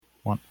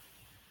One.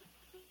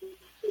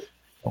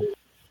 Oh.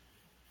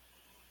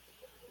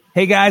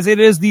 Hey guys, it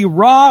is the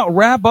Raw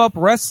Wrap-Up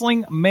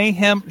Wrestling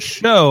Mayhem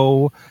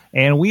Show,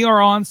 and we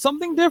are on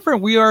something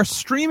different. We are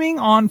streaming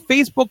on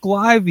Facebook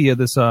Live via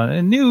this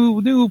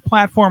new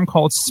platform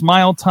called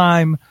Smile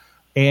Time.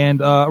 And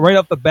right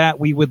off the bat,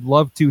 we would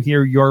love to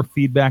hear your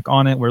feedback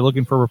on it. We're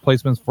looking for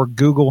replacements for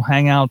Google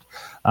Hangout,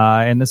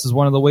 and this is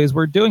one of the ways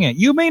we're doing it.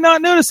 You may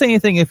not notice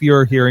anything if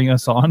you're hearing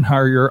us on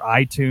your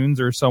iTunes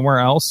or somewhere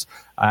else,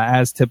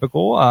 as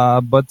typical.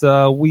 But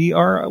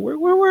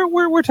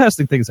we're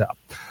testing things out.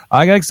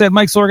 Like I said,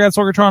 Mike Sorg at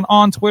Sorgatron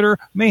on Twitter,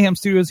 Mayhem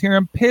Studios here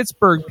in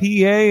Pittsburgh, PA,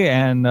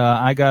 and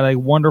I got a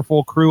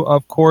wonderful crew.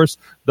 Of course,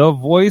 the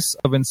voice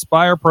of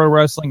Inspire Pro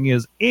Wrestling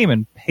is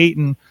Eamon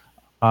Payton.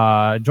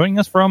 Joining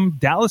us from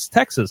Dallas,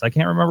 Texas. I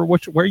can't remember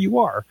where you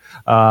are.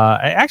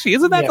 Actually,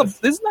 isn't that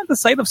the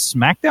site of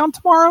SmackDown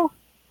tomorrow?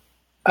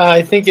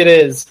 I think it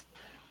is.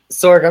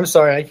 Sorg, I'm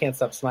sorry, I can't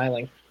stop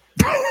smiling.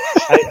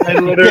 I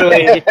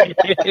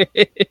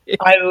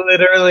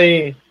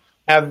literally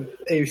have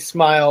a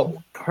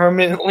smile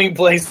permanently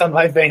placed on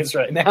my face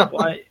right now.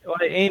 Why,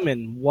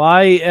 Eamon?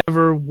 Why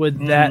ever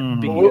would that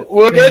be?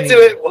 We'll get to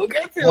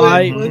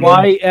it.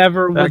 Why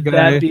ever would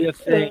that be a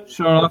thing?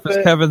 Showing off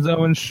his Kevin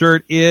Owens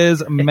shirt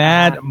is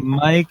Mad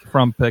Mike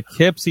from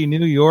Poughkeepsie,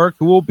 New York,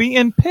 who will be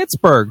in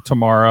Pittsburgh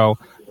tomorrow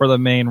for the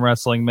main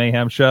Wrestling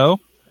Mayhem show.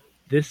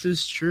 This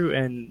is true,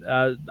 and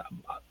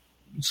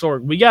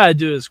Sorg, we gotta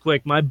do this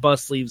quick. My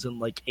bus leaves in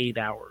like 8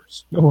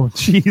 hours. Oh,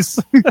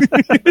 jeez.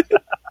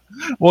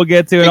 We'll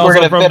get to it. We're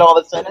going to fit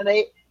all this in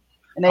 8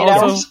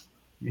 hours?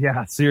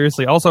 Yeah,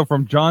 seriously. Also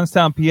from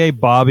Johnstown, PA,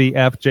 Bobby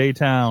F.J.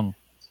 Town.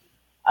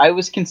 I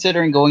was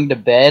considering going to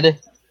bed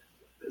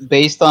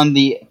based on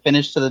the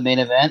finish to the main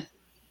event.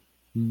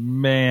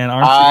 Man,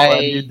 aren't you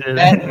glad you did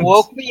that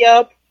woke me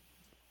up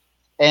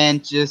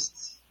and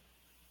just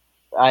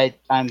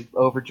I'm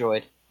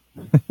overjoyed.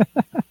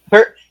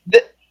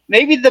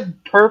 Maybe the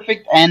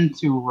perfect end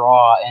to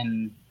Raw,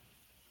 and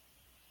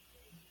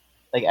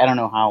like I don't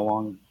know how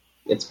long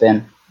it's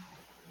been.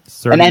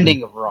 Certainly. An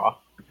ending of Raw.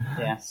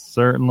 Yeah.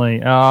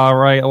 Certainly. All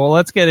right. Well,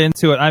 let's get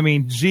into it. I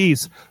mean,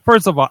 geez.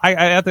 First of all, I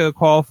have to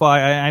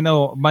qualify. I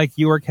know, Mike,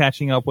 you were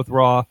catching up with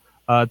Raw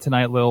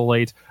tonight a little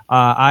late.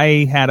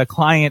 I had a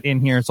client in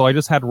here, so I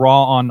just had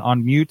Raw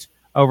on mute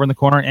over in the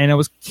corner, and it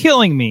was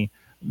killing me.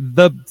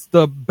 The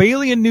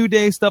Bayley and New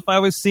Day stuff I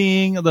was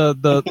seeing,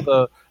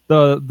 the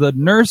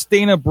Nurse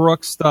Dana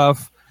Brooke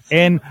stuff,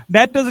 and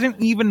that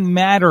doesn't even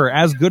matter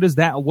as good as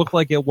that looked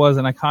like it was.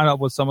 And I caught up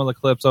with some of the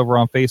clips over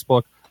on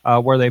Facebook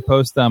where they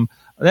post them.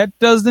 That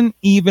doesn't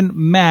even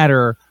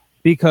matter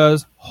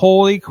because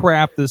holy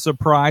crap, the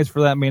surprise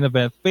for that main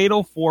event.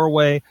 Fatal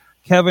 4-way,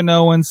 Kevin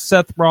Owens,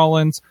 Seth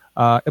Rollins,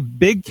 a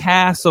big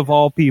cast of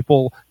all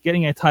people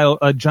getting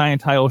a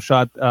giant title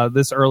shot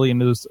this early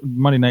into this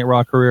Monday Night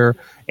Raw career.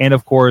 And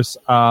of course,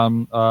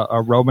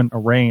 Roman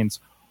Reigns.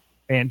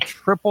 And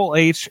Triple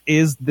H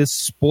is the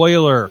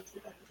spoiler.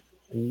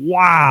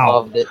 Wow.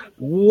 Loved it.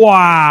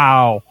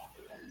 Wow.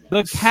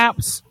 The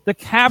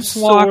caps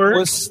lock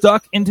was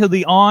stuck into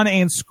the on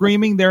and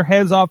screaming their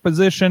heads off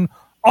position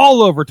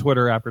all over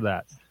Twitter after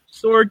that.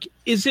 Sorg,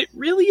 is it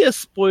really a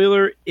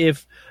spoiler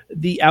if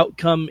the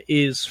outcome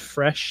is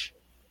fresh?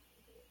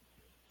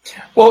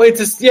 Well,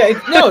 that's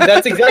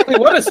exactly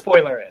what a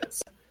spoiler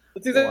is.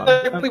 That's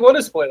exactly what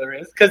a spoiler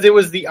is, because it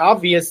was the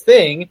obvious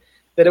thing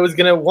that it was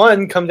going to,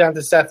 1, come down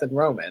to Seth and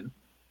Roman,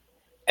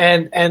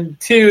 and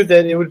 2,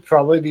 that it would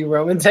probably be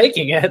Roman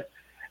taking it.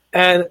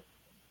 And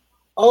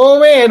oh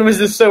man, was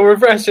this so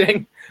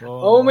refreshing.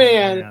 Oh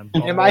man.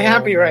 Am I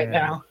happy right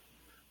now?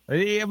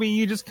 I mean,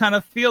 you just kind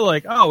of feel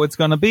like, oh, it's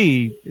going to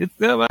be.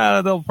 They'll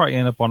probably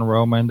end up on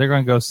Roman. They're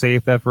going to go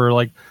save that for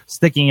like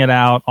sticking it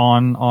out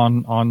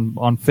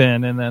on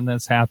Finn, and then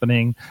that's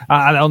happening.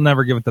 They'll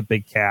never give it the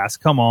big cast.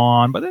 Come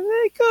on, but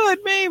they could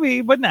maybe,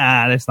 but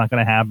nah, that's not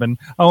going to happen.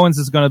 Owens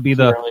is going to be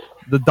the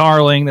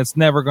darling that's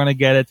never going to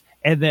get it,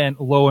 and then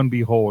lo and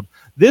behold,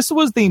 this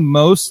was the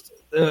most.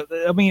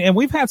 And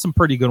we've had some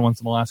pretty good ones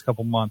in the last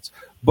couple months,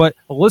 but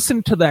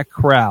listen to that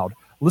crowd.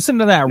 Listen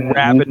to that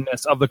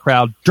rabidness of the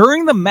crowd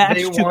during the match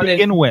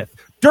begin with.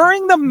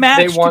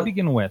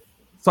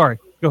 Sorry,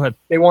 go ahead.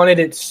 They wanted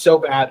it so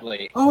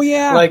badly. Oh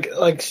yeah, like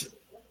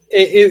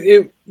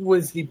it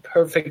was the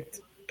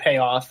perfect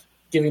payoff,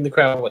 giving the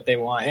crowd what they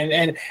want,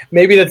 and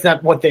maybe that's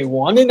not what they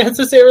wanted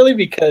necessarily,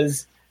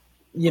 because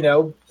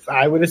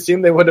I would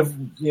assume they would have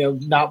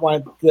not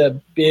want the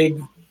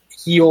big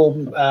heel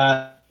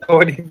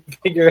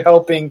figure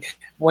helping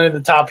one of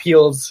the top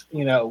heels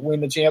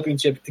win the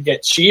championship to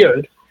get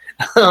cheered.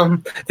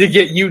 To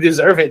get you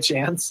deserve it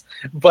chance,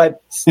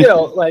 but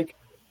still,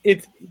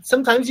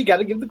 sometimes you got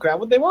to give the crowd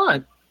what they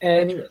want,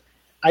 and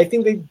I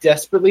think they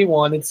desperately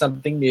wanted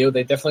something new.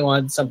 They definitely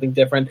wanted something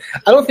different.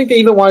 I don't think they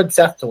even wanted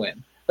Seth to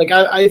win.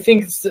 I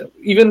think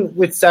even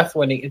with Seth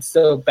winning, it's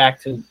still back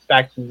to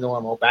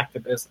normal, back to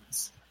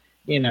business.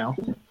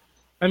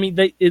 I mean,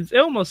 it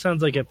almost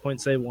sounds like at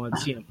points they wanted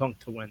CM Punk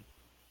to win,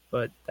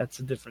 but that's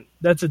a different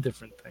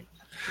thing.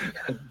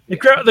 The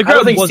crowd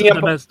wasn't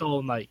the best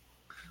all night.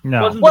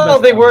 No. Wasn't the Well,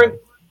 best they promo. weren't.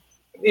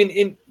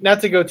 In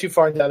not to go too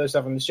far into other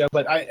stuff on the show,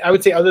 but I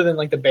would say other than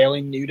like the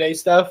Bayley New Day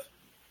stuff,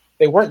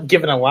 they weren't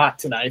given a lot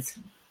tonight.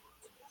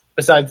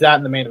 Besides that,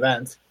 in the main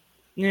event.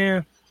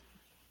 Yeah.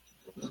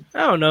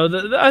 I don't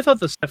know. I thought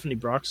the Stephanie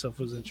Brock stuff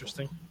was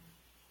interesting.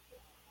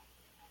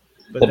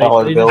 But The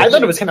dollar bill. I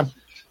thought it was kind of.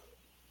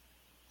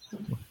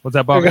 What's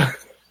that, Bob?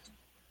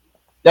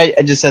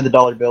 I just said the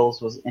dollar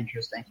bills was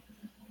interesting.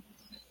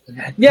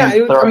 Yeah, I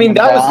Throwing mean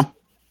them down.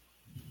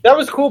 that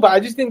was cool, but I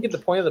just didn't get the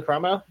point of the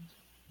promo.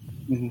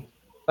 Mhm.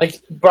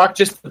 Like Paul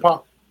just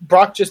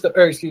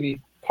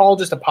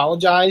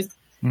apologized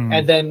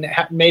and then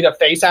made a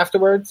face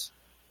afterwards,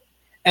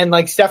 and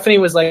like Stephanie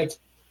was like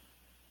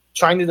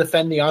trying to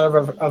defend the honor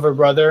of her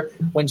brother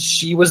when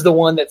she was the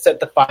one that set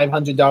the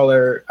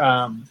 $500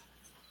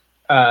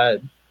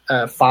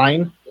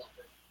 fine.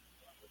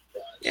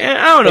 Yeah,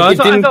 I don't know. Like,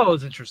 I thought it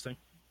was interesting.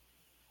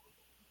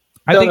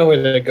 I don't know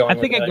where they're going. I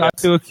think with it that, got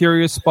to a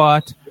curious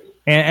spot,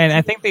 and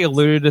I think they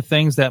alluded to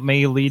things that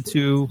may lead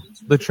to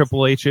the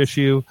Triple H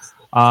issue,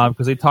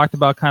 because they talked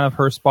about kind of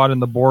her spot in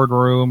the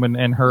boardroom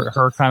and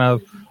her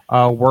kind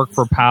of work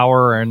for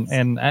power,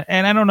 and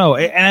I don't know.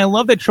 And I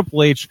love that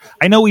Triple H.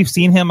 I know we've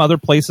seen him other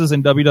places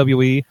in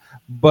WWE,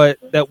 but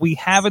that we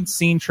haven't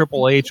seen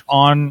Triple H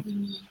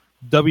on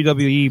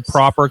WWE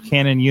proper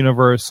canon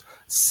universe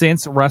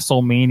since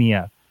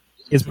WrestleMania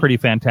is pretty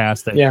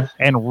fantastic. Yeah.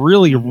 And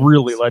really,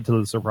 really led to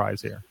the surprise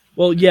here.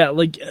 Well, yeah,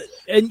 like,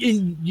 and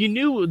you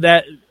knew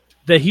that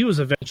he was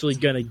eventually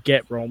going to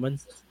get Roman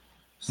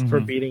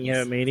for beating him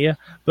at Mania.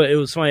 But it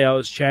was funny. I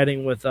was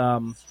chatting with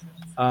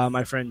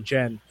my friend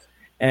Jen,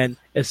 and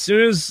as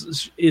soon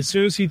as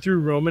he threw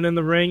Roman in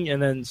the ring,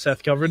 and then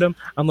Seth covered him,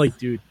 I'm like,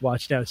 dude,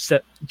 watch now.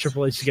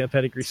 Triple H is going to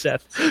pedigree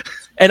Seth,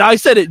 and I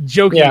said it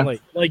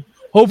jokingly, like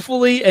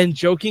hopefully and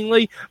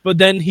jokingly. But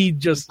then he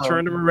just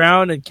turned him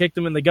around and kicked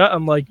him in the gut.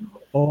 I'm like,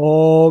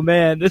 oh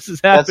man, this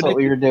is happening. That's what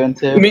we were doing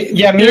too. me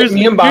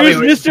and Bobby. Here's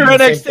were Mr. doing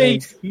the same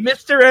NXT. thing.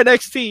 Mr.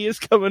 NXT is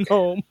coming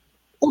home.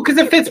 Well, because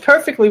it fits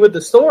perfectly with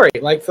the story.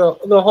 Like the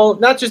whole,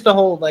 not just the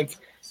whole like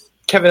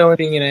Kevin Owens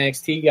being an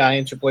NXT guy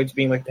and Triple H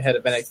being like the head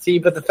of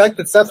NXT, but the fact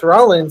that Seth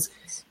Rollins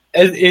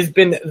has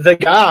been the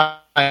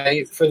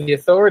guy for the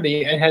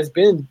Authority and has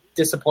been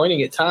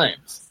disappointing at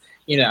times.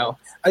 You know,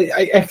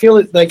 I feel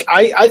it like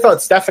I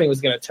thought Stephanie was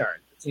going to turn.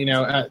 You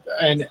know,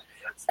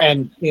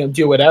 and you know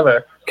do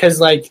whatever because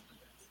like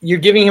you're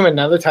giving him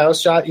another title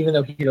shot even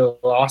though he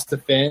lost to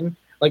Finn.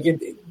 Like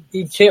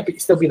he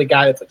can't still be the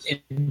guy that's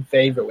like, in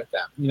favor with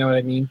them. You know what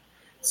I mean?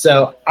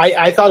 So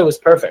I thought it was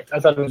perfect. I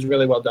thought it was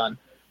really well done.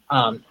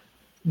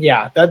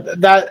 Yeah,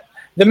 that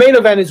the main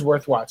event is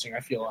worth watching. I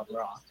feel on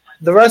Raw.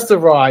 The rest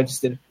of Raw I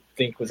just didn't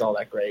think was all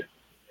that great.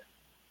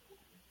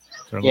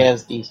 Yeah,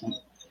 it's decent.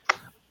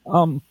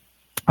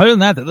 Other than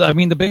that, I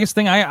mean, the biggest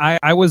thing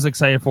I was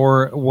excited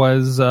for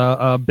was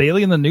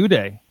Bayley and the New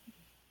Day.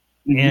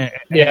 And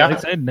Yeah. like I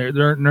said,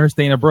 Nurse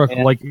Dana Brooke.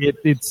 Yeah. Like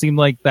it seemed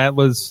like that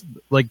was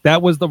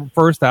the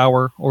first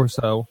hour or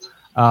so.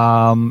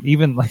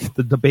 Even like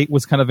the debate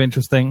was kind of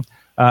interesting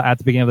at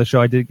the beginning of the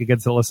show. I did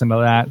get to listen to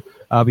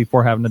that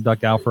before having to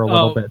duck out for a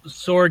little bit.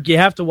 Sorg, you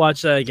have to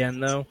watch that again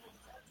though.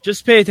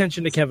 Just pay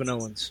attention to Kevin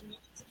Owens.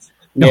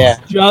 Yeah,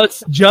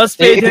 Just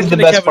pay it's attention the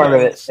to best Kevin part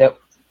of Owens. it. Yep.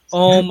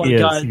 Oh my He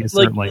is, god! he is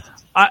Like certainly.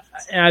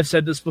 I've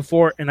said this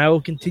before, and I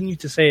will continue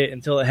to say it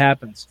until it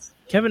happens.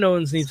 Kevin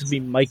Owens needs to be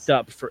mic'd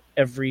up for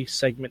every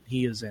segment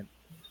he is in.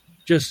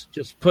 Just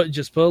put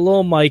a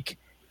little mic.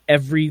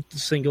 Every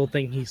single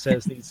thing he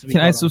says needs to be.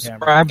 Can I put on subscribe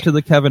camera. to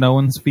the Kevin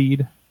Owens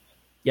feed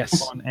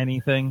Yes. on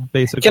anything?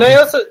 Basically, Can I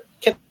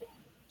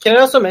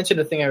also mention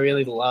a thing I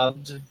really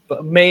loved,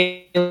 but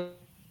mainly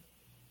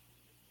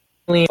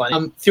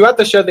throughout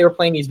the show they were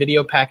playing these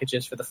video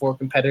packages for the 4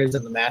 competitors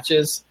in the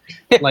matches,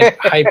 like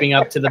hyping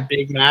up to the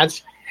big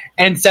match.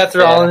 And Seth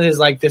Rollins is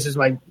like, "This is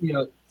my," you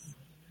know,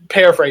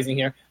 paraphrasing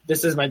here.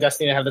 "This is my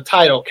destiny to have the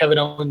title." Kevin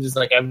Owens is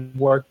like, "I've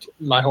worked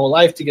my whole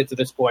life to get to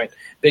this point."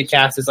 Big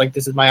Cass is like,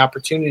 "This is my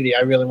opportunity.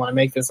 I really want to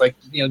make this like,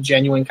 you know,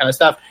 genuine kind of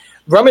stuff."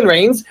 Roman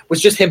Reigns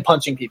was just him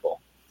punching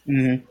people.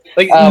 Mm-hmm.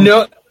 Like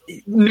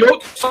no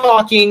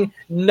talking,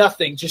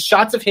 nothing. Just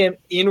shots of him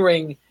in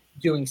ring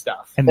doing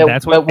stuff. and At,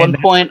 that's what. at one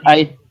point,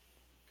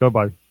 Go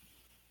by.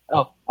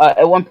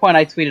 at one point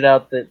I tweeted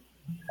out that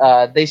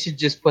they should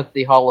just put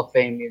the Hall of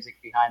Fame music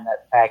behind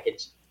that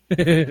package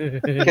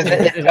because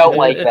it felt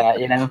like that,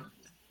 you know.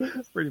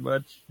 Pretty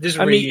much. Just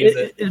I mean, reuse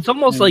it. it's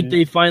almost like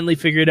they finally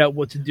figured out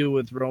what to do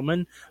with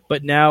Roman,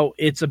 but now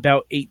it's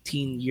about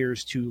 18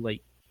 years too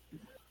late.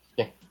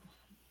 Yeah.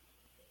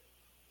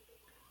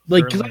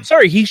 Like, because I'm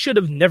sorry, he should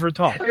have never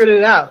talked. Figured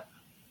it out.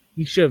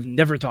 He should have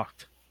never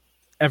talked.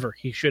 Ever.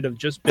 He should have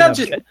just been Not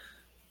just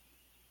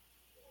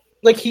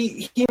like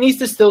he needs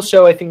to still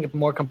show, I think,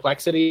 more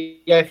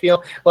complexity. I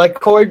feel like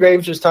Corey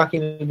Graves was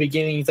talking in the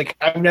beginning. He's like,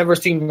 "I've never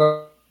seen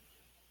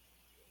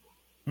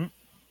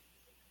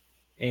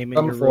aiming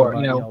Roman your before,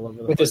 robot you all know, over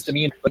the with his place.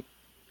 demeanor."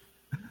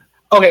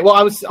 Okay,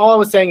 well, all I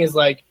was saying is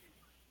like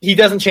he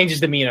doesn't change his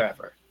demeanor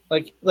ever.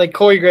 Like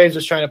Corey Graves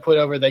was trying to put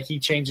over that he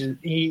changes.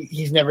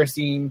 He's never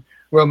seen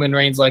Roman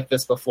Reigns like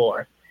this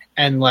before,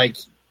 and like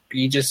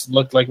he just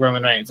looked like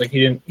Roman Reigns. Like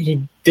he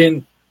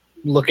didn't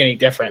look any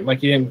different. Like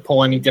he didn't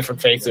pull any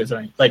different faces or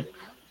anything. Like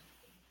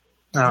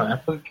I don't know.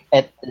 Look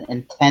at the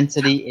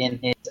intensity in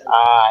his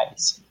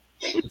eyes.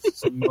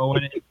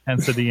 Samoan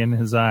intensity in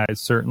his eyes,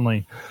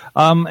 certainly.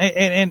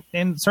 And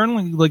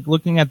certainly, like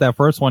looking at that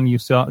first one, you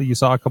saw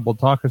a couple of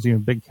talkers,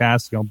 Big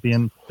Cass,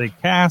 being Big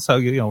Cass. How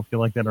if you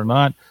like that or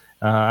not,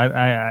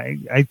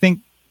 I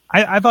think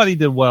I thought he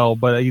did well,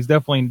 but he's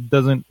definitely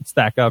doesn't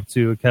stack up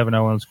to Kevin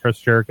Owens, Chris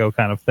Jericho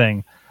kind of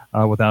thing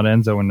without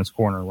Enzo in his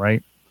corner,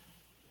 right?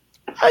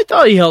 I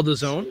thought he held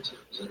his own.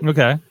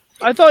 Okay.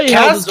 I thought he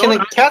held his own.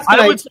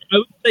 I would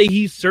say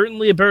he's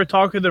certainly a better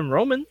talker than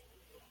Roman.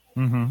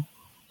 Mm-hmm.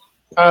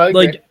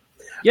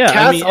 Yeah,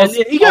 Cass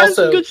he got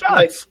some good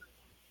shots.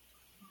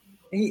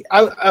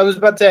 I was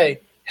about to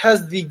say,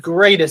 has the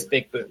greatest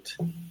big boot.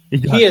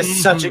 He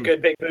is such a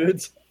good big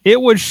boot.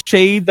 It was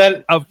shade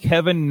of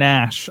Kevin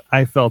Nash,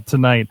 I felt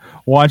tonight,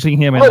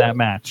 watching him in that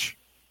match.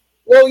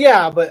 Well,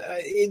 yeah, but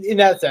in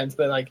that sense,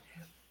 but like,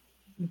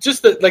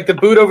 just the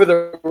boot over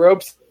the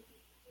ropes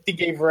he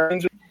gave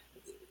Reigns,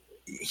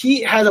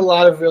 he has a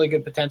lot of really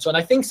good potential. And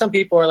I think some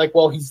people are like,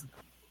 well, he's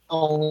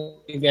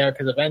only there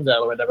because of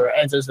Enzo or whatever.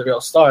 Enzo's the real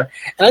star.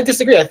 And I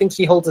disagree. I think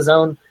he holds his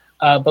own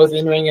both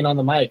in ring and on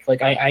the mic.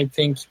 Like I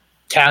think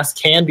Cass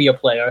can be a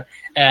player.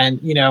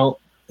 And,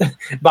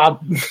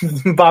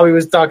 Bobby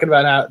was talking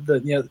about how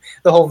the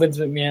whole Vince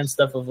McMahon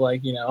stuff of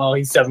like,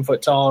 he's 7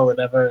 foot tall or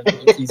whatever,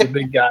 and he's a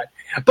big guy.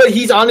 But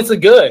he's honestly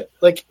good.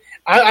 Like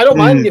I don't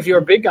mind if you're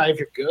a big guy if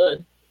you're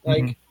good.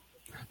 Like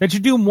that you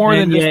do more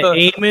than just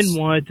Eamon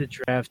wanted to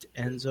draft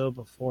Enzo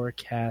before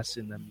Cass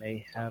in the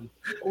Mayhem.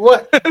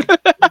 What?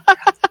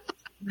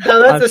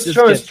 No, that's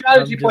from a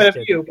strategy point of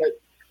view,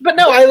 but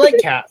no, I like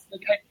Cass.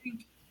 Like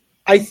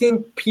I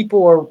think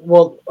people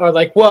are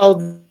like,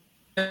 well,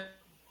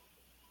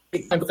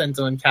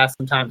 Enzo and Cass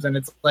sometimes, and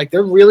it's like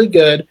they're really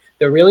good,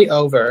 they're really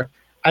over.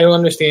 I don't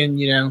understand,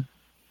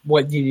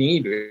 what you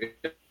need.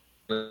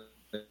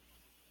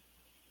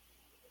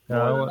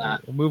 We'll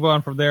move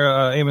on from there.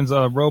 Eamon's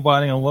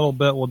roboting a little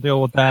bit. We'll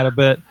deal with that a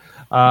bit.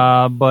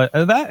 But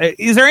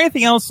is there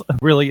anything else?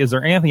 Really, is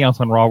there anything else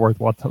on Raw worth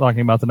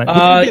talking about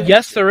tonight?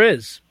 Yes, there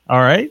is.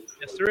 All right.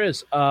 Yes, there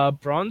is.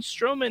 Braun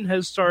Strowman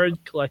has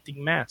started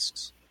collecting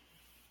masks.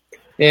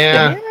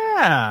 Yeah.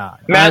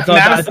 I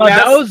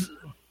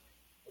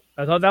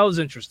thought that was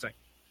interesting.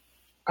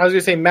 I was going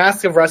to say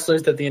masks of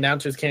wrestlers that the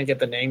announcers can't get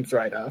the names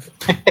right of.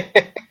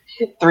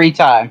 3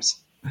 times.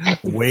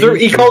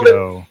 He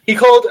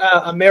called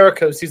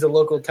Americos, who's a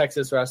local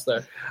Texas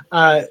wrestler.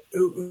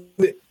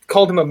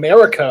 Called him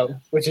Americo,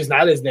 which is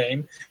not his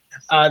name.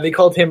 They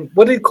called him,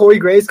 what did Corey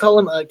Graves call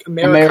him? Like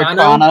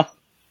Americana.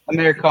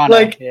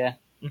 Like, yeah.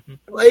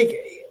 Like,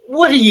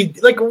 what are you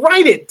like?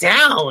 Write it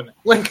down.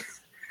 Like,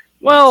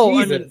 well,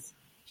 Jesus. I mean,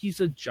 he's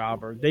a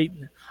jobber.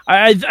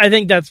 I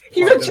think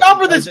he's a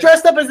jobber that's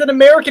dressed up as an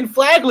American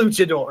flag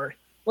luchador.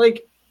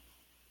 Like,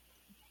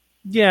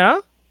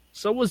 yeah.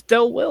 So was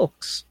Del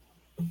Wilkes.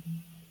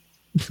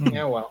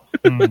 Yeah, well,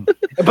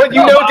 but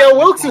Del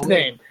Wilkes'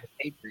 name.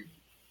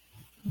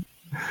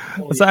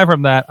 Aside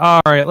from that,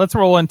 all right, let's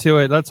roll into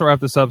it. Let's wrap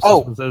this up.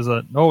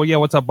 Yeah,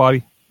 what's up,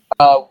 Bobby?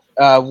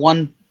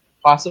 One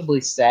possibly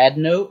sad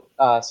note: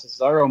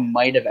 Cesaro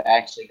might have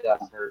actually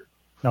gotten hurt.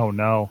 Oh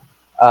no!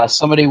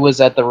 Somebody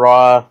was at the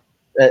Raw,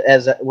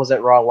 was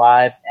at Raw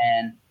Live,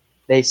 and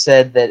they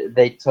said that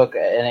they took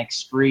an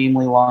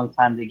extremely long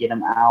time to get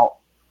him out.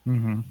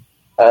 Mm-hmm.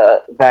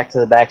 Back to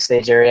the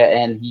backstage area,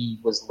 and he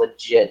was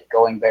legit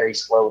going very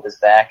slow with his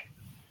back.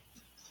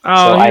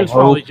 Oh, so I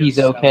hope he's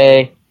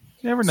okay.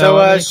 You never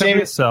know.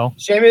 So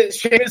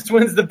Sheamus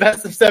wins the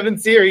best of 7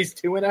 series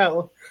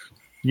 2-0.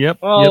 Yep.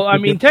 Well,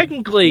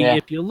 technically,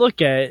 if you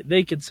look at it,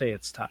 they could say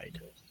it's tied.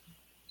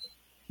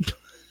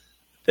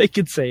 They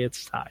could say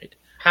it's tied.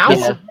 How?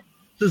 Yeah.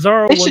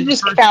 Cesaro they should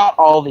just count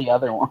all the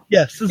other ones.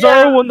 Yes,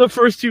 Cesaro won the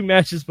first 2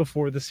 matches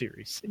before the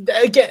series.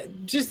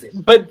 Again,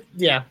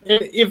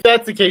 if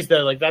that's the case,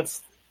 though, like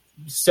that's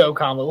so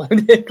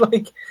convoluted.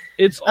 Like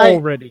it's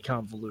already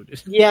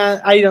convoluted. Yeah,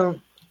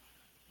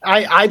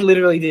 I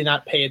literally did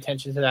not pay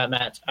attention to that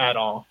match at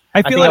all.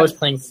 I think I was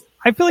playing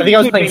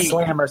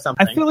Slam or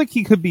something. I feel like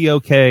he could be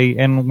okay,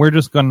 and we're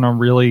just going to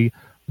really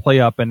play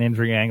up an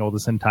injury angle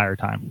this entire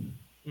time.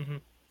 Mm-hmm.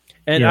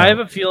 And I have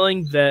a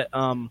feeling that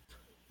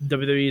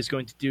WWE is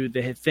going to do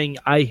the thing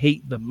I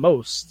hate the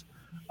most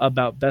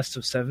about Best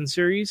of 7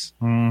 series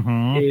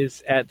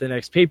is at the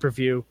next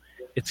pay-per-view,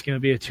 it's going to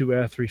be a 2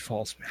 out of 3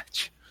 falls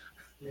match.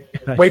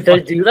 Wait, they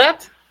do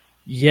that?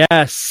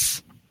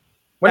 Yes.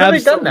 When have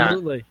they done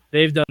that?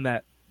 They've done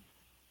that.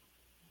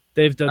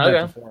 They've done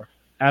that before.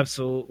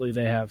 Absolutely,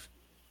 they have.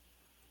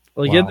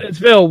 Like it's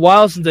been a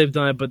while since they've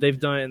done it, but they've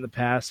done it in the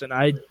past.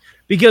 And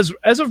because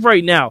as of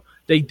right now,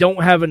 they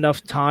don't have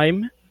enough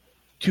time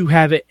to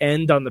have it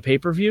end on the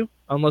pay-per-view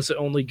unless it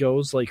only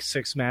goes like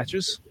 6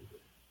 matches.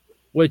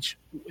 Which,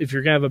 if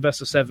you're gonna have a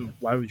best of 7,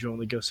 why would you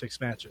only go 6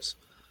 matches?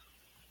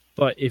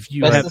 But if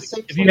you have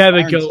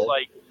it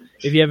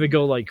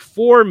go like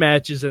 4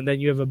 matches and then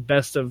you have a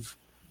best of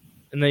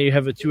and then you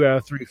have a 2 out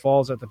of 3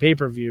 falls at the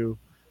pay-per-view,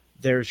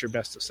 there's your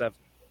best of 7.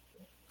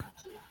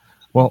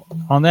 Well,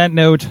 on that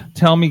note,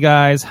 tell me,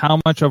 guys, how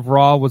much of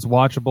Raw was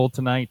watchable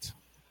tonight?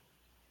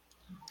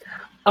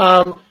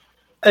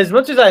 As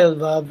much as I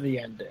love the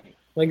ending,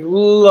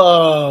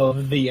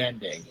 love the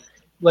ending,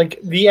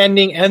 the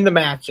ending and the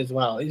match as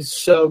well is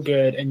so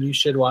good, and you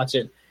should watch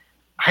it.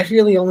 I'd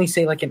really only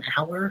say an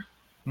hour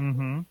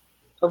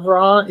of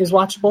Raw is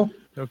watchable,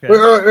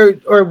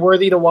 or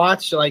worthy to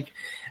watch.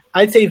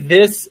 I'd say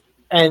this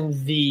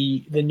and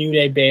the New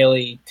Day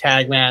Bayley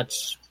tag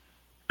match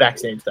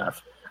backstage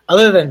stuff.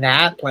 Other than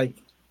that, I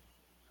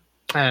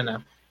don't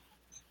know.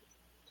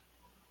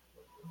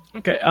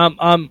 Okay.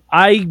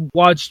 I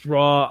watched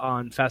Raw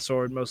on fast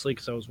forward mostly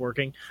because I was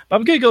working, but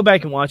I'm gonna go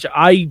back and watch it.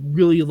 I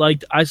really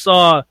liked. I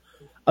saw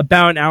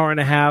about an hour and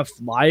a half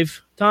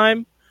live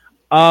time,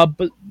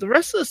 but the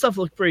rest of the stuff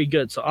looked pretty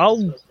good. So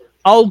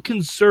I'll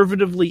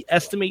conservatively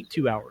estimate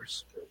 2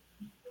 hours.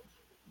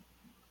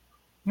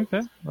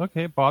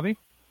 Okay, Bobby.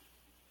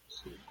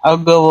 I'll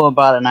go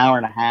about an hour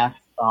and a half.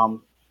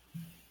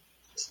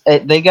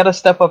 They got to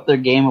step up their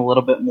game a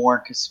little bit more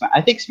because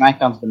I think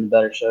SmackDown's been the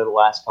better show the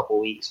last couple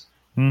weeks.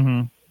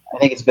 Mm-hmm. I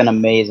think it's been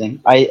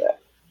amazing.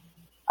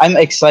 I'm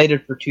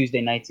excited for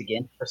Tuesday nights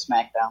again for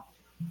SmackDown.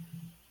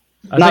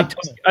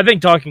 I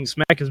think Talking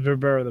Smack has been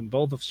better than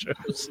both of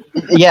shows.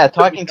 Yeah,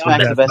 Talking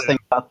Smack is the best thing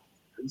about.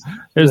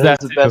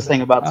 That's the best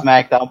thing about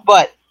SmackDown.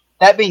 But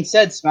that being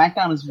said,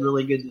 SmackDown is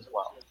really good as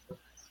well.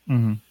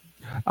 Mm-hmm.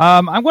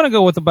 I'm going to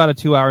go with about a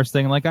 2 hours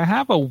thing. I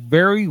have a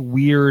very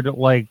weird,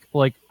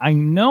 I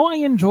know I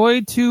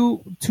enjoyed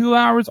two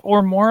hours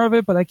or more of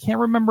it, but I can't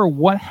remember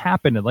what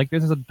happened.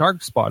 There's a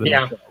dark spot in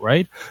the show,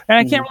 right? And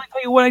I can't really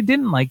tell you what I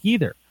didn't like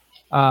either.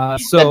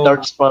 So that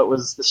dark spot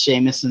was the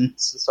Sheamus and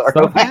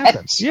Cesaro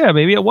match. Yeah,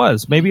 maybe it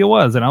was.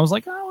 And I was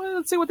like, oh,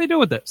 let's see what they do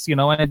with this, and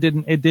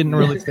it didn't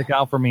really stick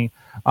out for me.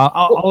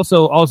 I'll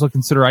also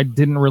consider I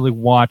didn't really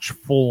watch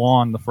full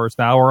on the first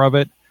hour of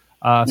it.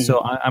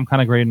 So I'm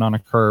kind of grading on a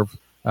curve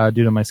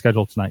due to my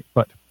schedule tonight.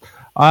 But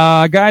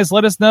guys,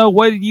 let us know,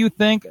 what do you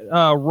think?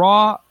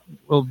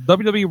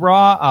 WWE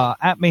Raw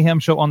at Mayhem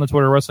Show on the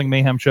Twitter, Wrestling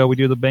Mayhem Show. We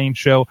do the main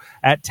show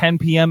at 10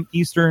 p.m.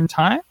 Eastern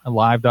Time,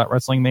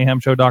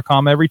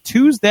 live.wrestlingmayhemshow.com every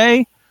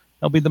Tuesday.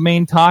 It'll be the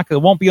main talk. It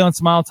won't be on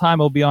Smile Time.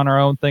 It'll be on our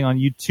own thing on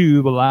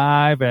YouTube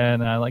Live,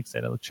 and like I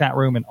said, the chat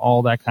room and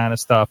all that kind of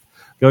stuff.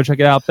 Go check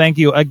it out. Thank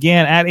you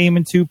again at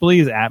Eamon2,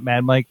 please, at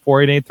Mad Mike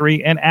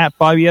 4883, and at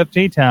Bobby F.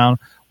 J Town.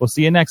 We'll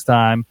see you next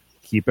time.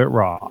 Keep it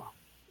raw.